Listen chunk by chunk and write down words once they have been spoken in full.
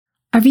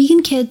Our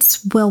vegan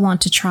kids will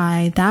want to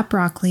try that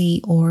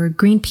broccoli or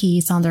green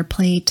peas on their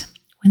plate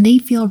when they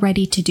feel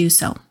ready to do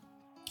so.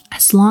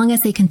 As long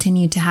as they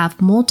continue to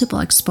have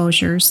multiple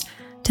exposures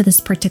to this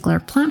particular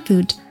plant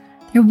food,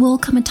 there will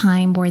come a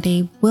time where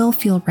they will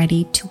feel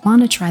ready to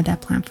want to try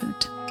that plant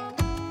food.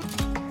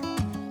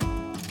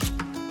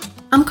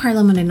 I'm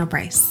Carla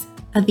Moreno-Bryce,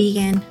 a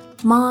vegan,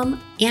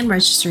 mom, and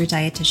registered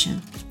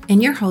dietitian,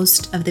 and your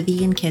host of the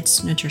Vegan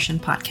Kids Nutrition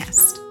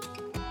Podcast.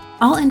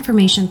 All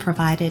information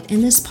provided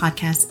in this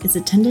podcast is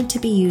intended to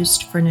be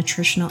used for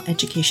nutritional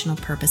educational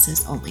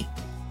purposes only.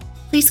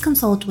 Please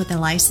consult with a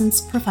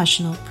licensed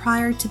professional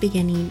prior to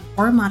beginning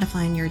or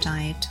modifying your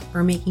diet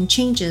or making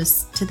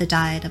changes to the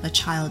diet of a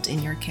child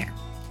in your care.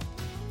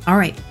 All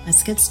right,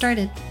 let's get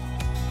started.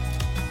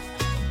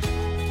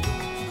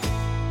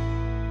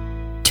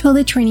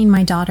 Toilet training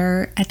my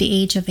daughter at the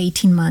age of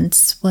 18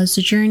 months was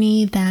a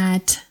journey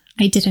that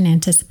I didn't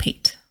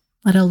anticipate,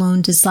 let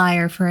alone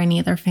desire for any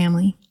other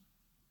family.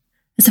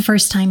 As a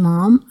first-time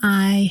mom,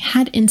 I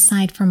had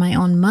insight from my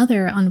own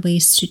mother on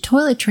ways to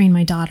toilet train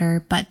my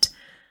daughter, but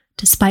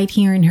despite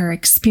hearing her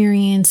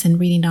experience and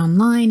reading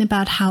online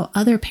about how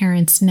other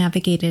parents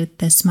navigated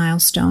this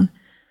milestone,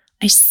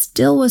 I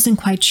still wasn't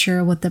quite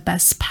sure what the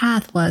best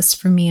path was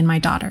for me and my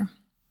daughter.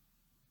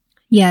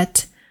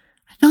 Yet,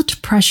 I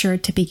felt pressure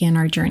to begin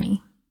our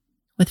journey.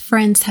 With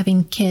friends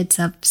having kids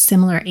of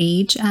similar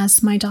age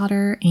as my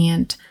daughter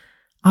and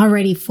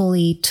already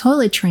fully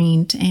toilet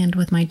trained, and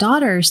with my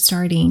daughter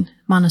starting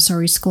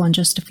Montessori school in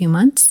just a few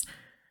months,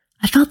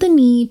 I felt the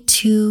need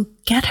to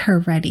get her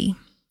ready.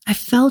 I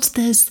felt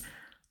this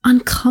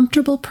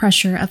uncomfortable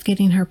pressure of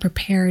getting her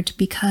prepared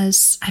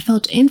because I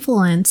felt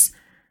influence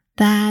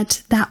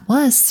that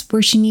was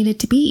where she needed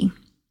to be.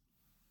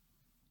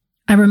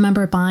 I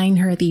remember buying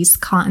her these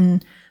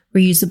cotton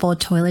reusable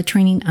toilet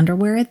training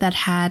underwear that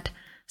had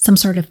some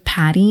sort of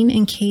padding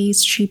in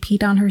case she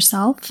peed on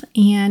herself,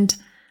 and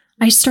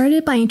I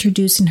started by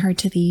introducing her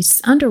to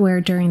these underwear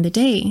during the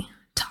day,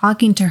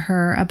 talking to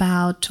her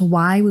about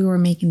why we were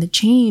making the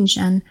change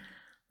and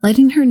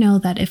letting her know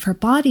that if her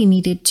body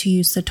needed to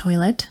use the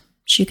toilet,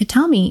 she could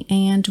tell me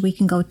and we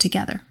can go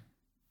together.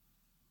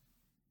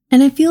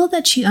 And I feel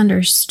that she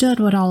understood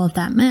what all of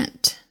that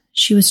meant.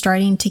 She was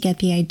starting to get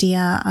the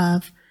idea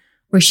of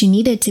where she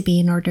needed to be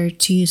in order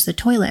to use the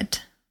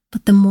toilet.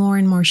 But the more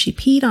and more she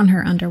peed on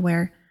her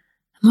underwear,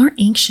 the more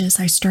anxious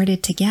I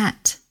started to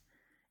get.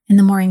 And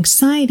the more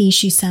anxiety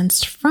she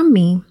sensed from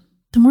me,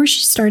 the more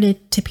she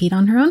started to pee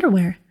on her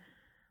underwear.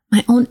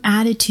 My own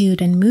attitude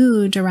and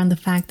mood around the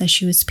fact that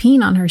she was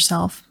peeing on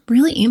herself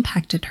really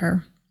impacted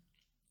her.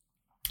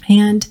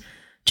 And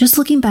just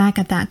looking back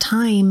at that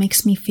time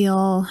makes me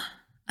feel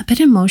a bit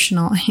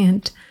emotional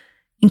and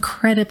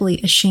incredibly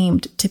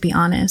ashamed, to be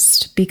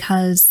honest,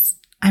 because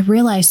I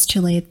realized too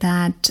late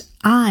that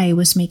I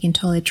was making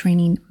toilet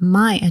training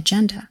my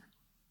agenda.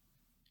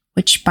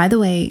 Which, by the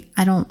way,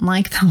 I don't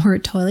like the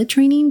word toilet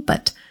training,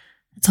 but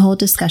it's a whole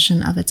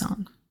discussion of its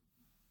own.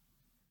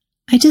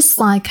 I just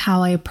like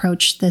how I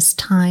approached this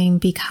time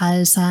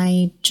because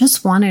I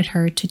just wanted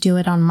her to do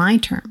it on my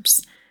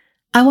terms.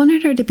 I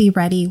wanted her to be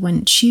ready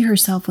when she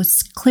herself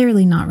was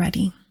clearly not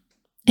ready.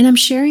 And I'm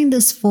sharing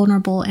this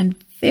vulnerable and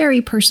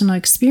very personal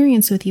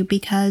experience with you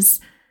because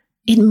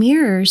it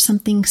mirrors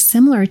something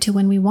similar to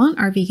when we want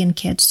our vegan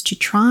kids to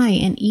try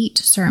and eat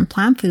certain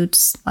plant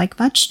foods like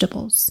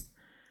vegetables.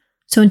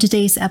 So in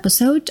today's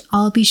episode,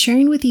 I'll be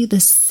sharing with you the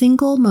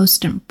single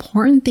most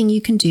important thing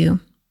you can do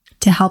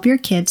to help your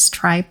kids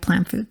try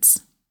plant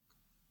foods.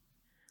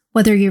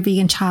 Whether your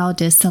vegan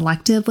child is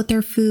selective with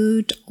their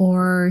food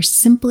or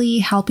simply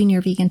helping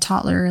your vegan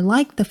toddler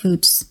like the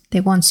foods they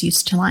once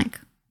used to like.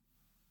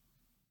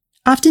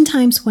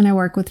 Oftentimes when I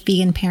work with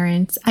vegan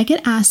parents, I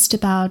get asked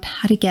about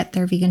how to get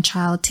their vegan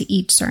child to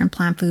eat certain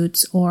plant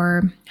foods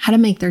or how to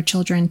make their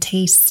children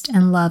taste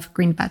and love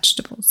green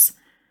vegetables.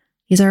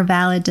 These are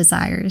valid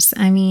desires.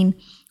 I mean,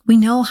 we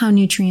know how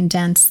nutrient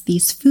dense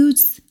these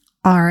foods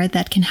are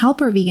that can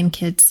help our vegan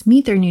kids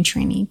meet their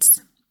nutrient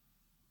needs.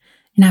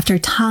 And after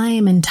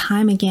time and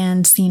time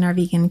again seeing our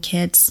vegan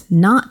kids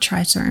not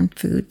try certain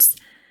foods,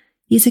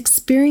 these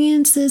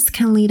experiences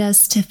can lead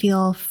us to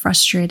feel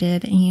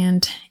frustrated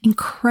and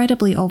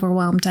incredibly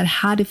overwhelmed at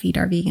how to feed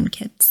our vegan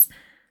kids.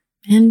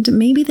 And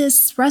maybe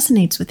this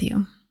resonates with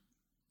you.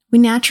 We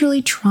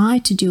naturally try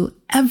to do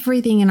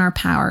everything in our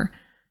power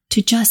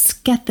to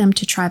just get them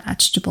to try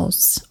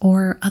vegetables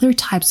or other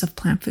types of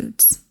plant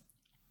foods.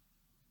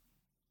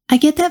 I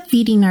get that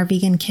feeding our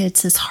vegan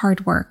kids is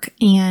hard work,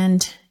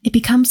 and it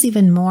becomes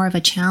even more of a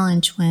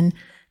challenge when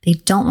they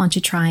don't want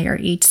to try or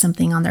eat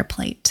something on their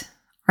plate.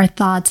 Our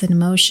thoughts and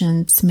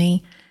emotions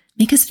may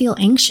make us feel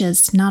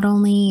anxious not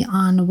only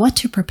on what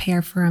to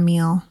prepare for a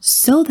meal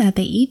so that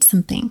they eat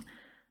something,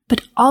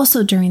 but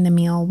also during the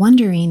meal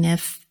wondering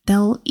if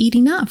they'll eat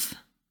enough.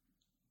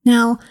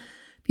 Now,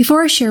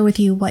 before I share with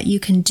you what you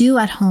can do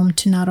at home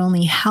to not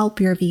only help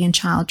your vegan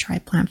child try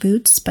plant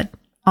foods, but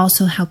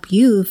also help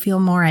you feel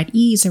more at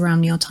ease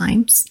around meal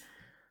times,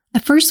 I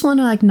first want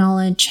to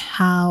acknowledge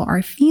how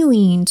our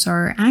feelings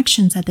or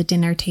actions at the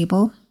dinner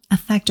table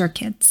affect our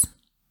kids.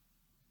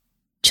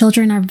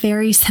 Children are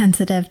very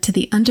sensitive to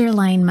the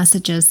underlying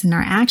messages in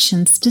our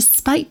actions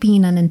despite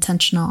being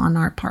unintentional on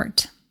our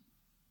part.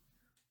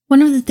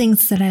 One of the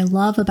things that I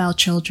love about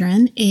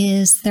children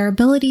is their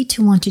ability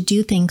to want to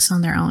do things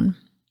on their own.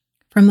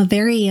 From a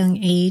very young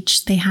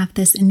age, they have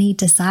this innate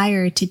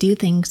desire to do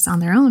things on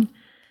their own.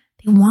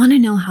 They want to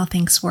know how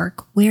things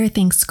work, where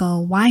things go,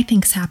 why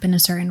things happen a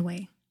certain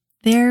way.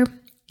 They're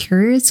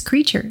curious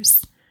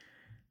creatures.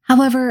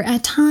 However,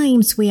 at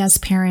times, we as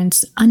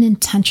parents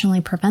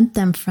unintentionally prevent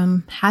them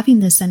from having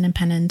this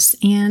independence,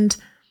 and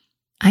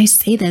I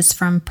say this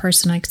from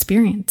personal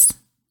experience,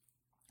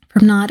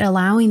 from not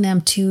allowing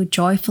them to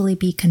joyfully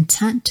be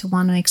content to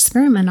want to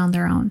experiment on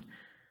their own.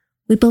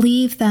 We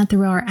believe that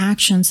through our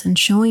actions and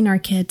showing our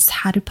kids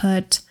how to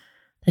put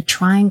the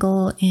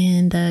triangle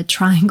in the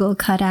triangle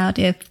cutout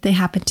if they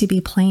happen to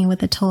be playing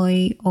with a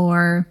toy,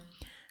 or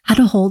how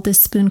to hold the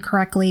spoon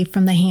correctly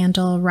from the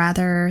handle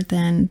rather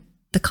than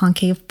the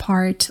concave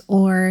part,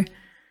 or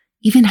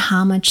even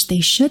how much they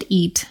should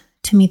eat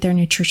to meet their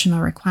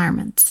nutritional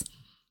requirements.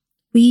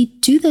 We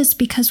do this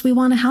because we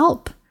want to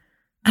help.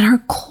 At our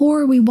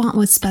core, we want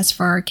what's best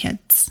for our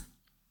kids.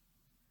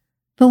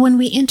 But when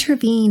we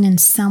intervene in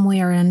some way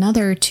or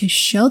another to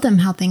show them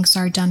how things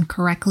are done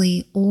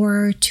correctly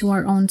or to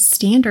our own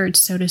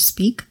standards, so to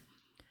speak,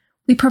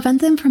 we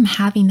prevent them from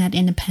having that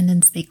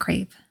independence they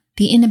crave,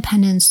 the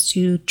independence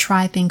to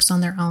try things on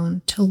their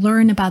own, to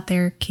learn about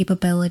their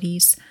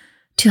capabilities,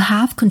 to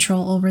have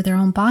control over their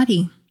own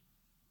body.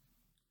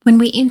 When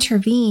we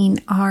intervene,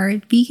 our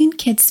vegan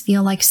kids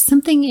feel like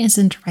something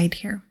isn't right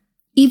here.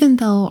 Even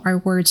though our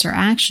words or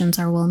actions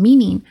are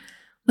well-meaning,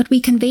 what we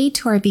convey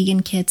to our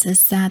vegan kids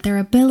is that their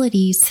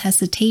abilities,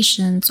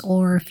 hesitations,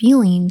 or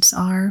feelings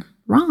are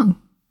wrong.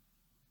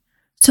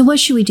 So what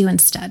should we do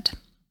instead?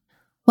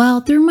 Well,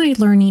 through my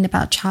learning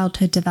about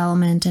childhood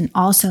development and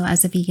also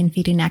as a vegan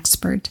feeding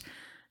expert,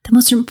 the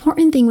most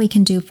important thing we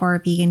can do for our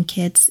vegan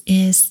kids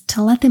is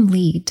to let them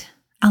lead.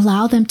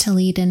 Allow them to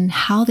lead in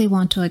how they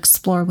want to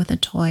explore with a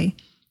toy,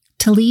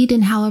 to lead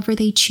in however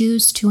they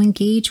choose to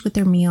engage with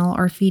their meal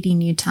or feeding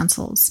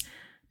utensils,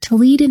 to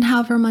lead in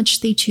however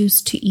much they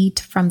choose to eat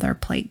from their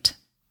plate.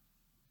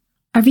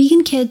 Our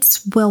vegan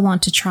kids will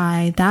want to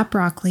try that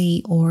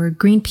broccoli or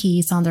green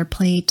peas on their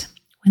plate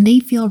when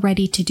they feel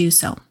ready to do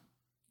so.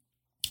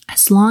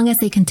 As long as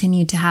they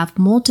continue to have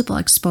multiple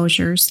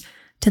exposures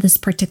to this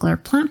particular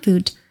plant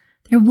food,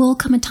 there will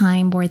come a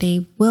time where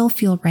they will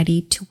feel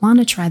ready to want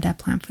to try that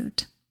plant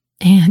food.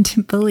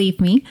 And believe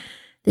me,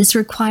 this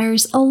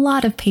requires a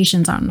lot of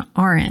patience on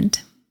our end.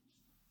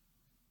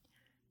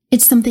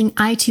 It's something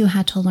I too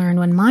had to learn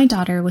when my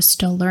daughter was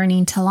still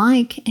learning to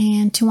like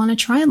and to want to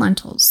try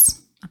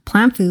lentils, a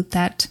plant food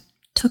that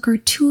took her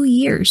 2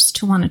 years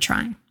to want to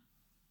try.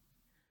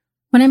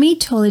 When I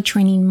made toilet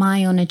training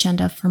my own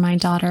agenda for my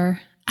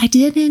daughter, I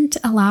didn't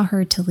allow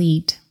her to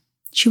lead.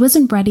 She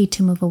wasn't ready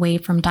to move away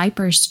from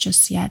diapers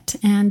just yet,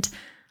 and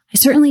I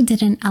certainly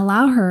didn't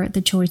allow her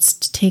the choice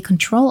to take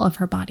control of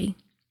her body.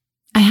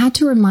 I had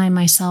to remind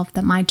myself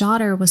that my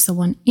daughter was the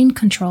one in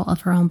control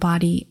of her own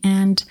body,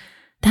 and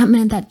that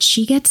meant that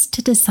she gets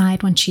to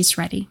decide when she's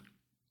ready.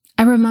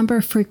 I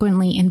remember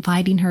frequently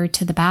inviting her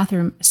to the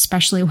bathroom,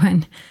 especially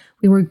when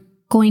we were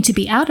going to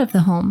be out of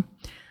the home.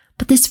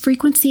 But this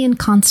frequency and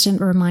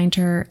constant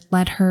reminder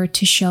led her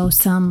to show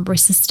some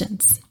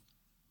resistance.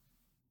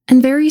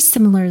 And very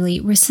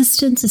similarly,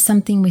 resistance is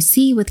something we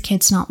see with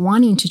kids not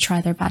wanting to try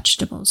their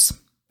vegetables.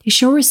 They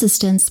show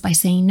resistance by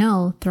saying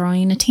no,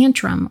 throwing a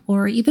tantrum,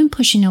 or even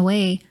pushing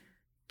away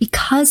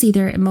because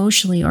either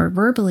emotionally or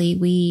verbally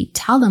we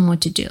tell them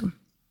what to do.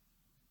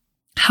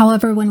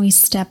 However, when we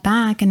step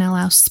back and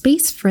allow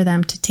space for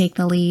them to take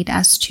the lead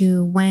as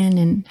to when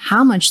and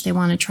how much they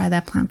want to try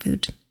that plant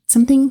food,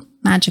 something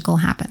magical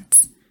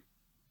happens.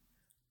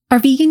 Our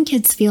vegan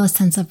kids feel a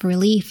sense of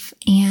relief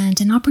and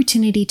an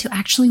opportunity to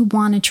actually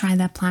want to try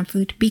that plant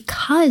food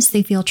because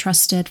they feel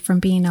trusted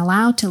from being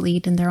allowed to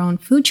lead in their own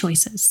food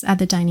choices at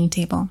the dining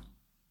table.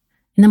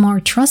 And the more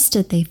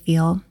trusted they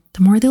feel,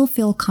 the more they'll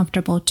feel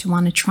comfortable to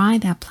want to try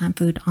that plant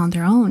food on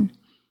their own.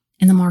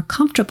 And the more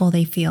comfortable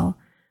they feel,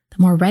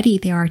 the more ready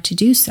they are to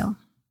do so.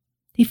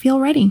 They feel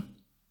ready.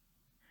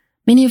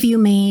 Many of you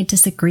may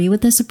disagree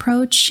with this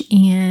approach,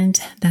 and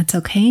that's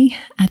okay.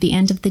 At the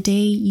end of the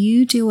day,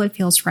 you do what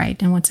feels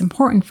right and what's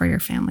important for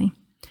your family.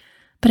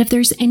 But if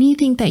there's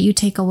anything that you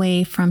take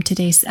away from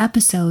today's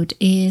episode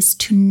is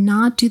to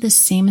not do the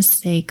same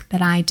mistake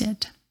that I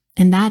did,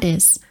 and that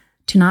is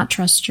to not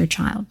trust your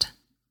child.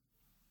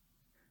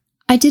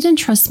 I didn't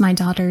trust my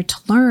daughter to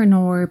learn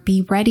or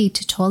be ready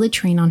to toilet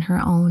train on her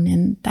own,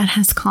 and that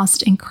has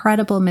caused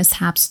incredible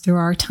mishaps through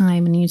our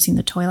time in using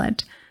the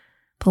toilet.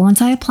 But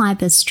once I applied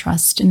this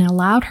trust and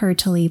allowed her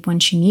to leave when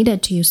she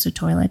needed to use the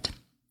toilet,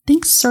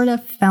 things sort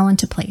of fell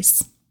into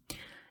place.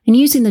 And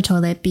using the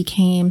toilet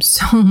became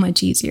so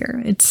much easier.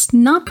 It's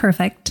not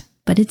perfect,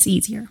 but it's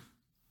easier.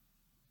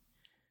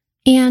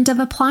 And I've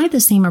applied the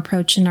same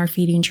approach in our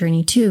feeding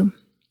journey too.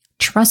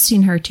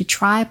 Trusting her to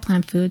try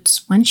plant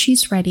foods when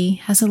she's ready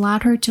has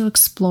allowed her to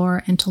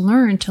explore and to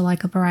learn to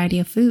like a variety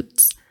of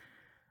foods.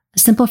 A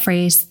simple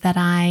phrase that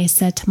I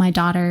said to my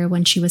daughter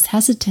when she was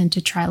hesitant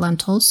to try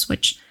lentils,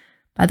 which,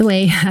 by the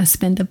way, has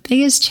been the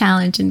biggest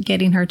challenge in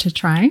getting her to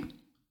try,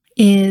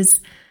 is,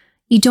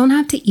 "You don't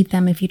have to eat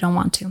them if you don't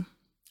want to.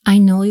 I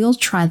know you'll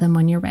try them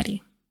when you're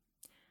ready."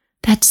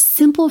 That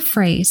simple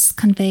phrase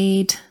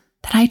conveyed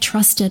that I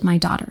trusted my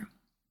daughter,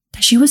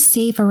 that she was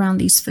safe around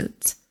these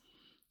foods,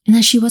 and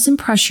that she wasn't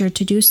pressured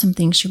to do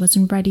something she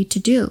wasn't ready to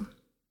do.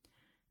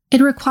 It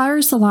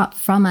requires a lot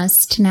from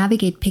us to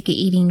navigate picky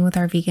eating with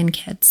our vegan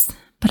kids,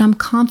 but I'm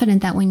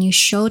confident that when you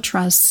show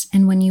trust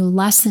and when you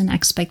lessen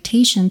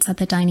expectations at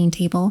the dining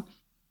table,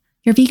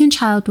 your vegan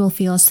child will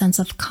feel a sense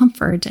of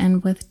comfort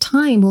and with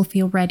time will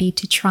feel ready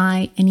to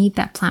try and eat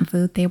that plant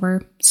food they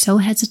were so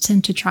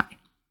hesitant to try.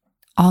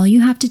 All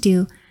you have to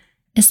do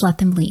is let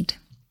them lead.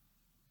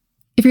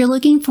 If you're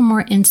looking for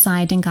more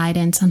insight and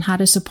guidance on how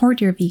to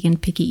support your vegan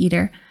picky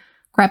eater,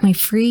 grab my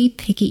free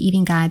picky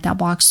eating guide that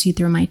walks you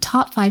through my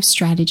top 5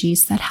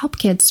 strategies that help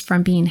kids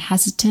from being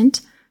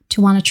hesitant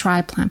to want to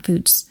try plant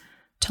foods,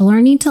 to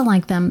learning to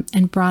like them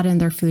and broaden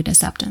their food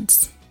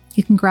acceptance.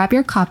 You can grab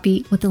your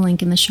copy with the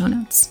link in the show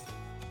notes.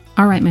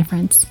 All right, my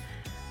friends,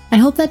 I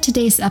hope that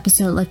today's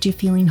episode left you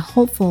feeling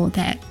hopeful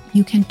that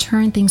you can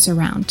turn things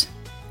around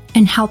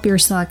and help your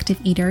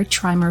selective eater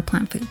try more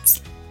plant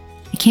foods.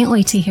 I can't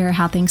wait to hear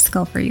how things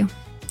go for you.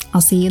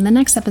 I'll see you in the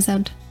next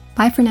episode.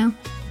 Bye for now.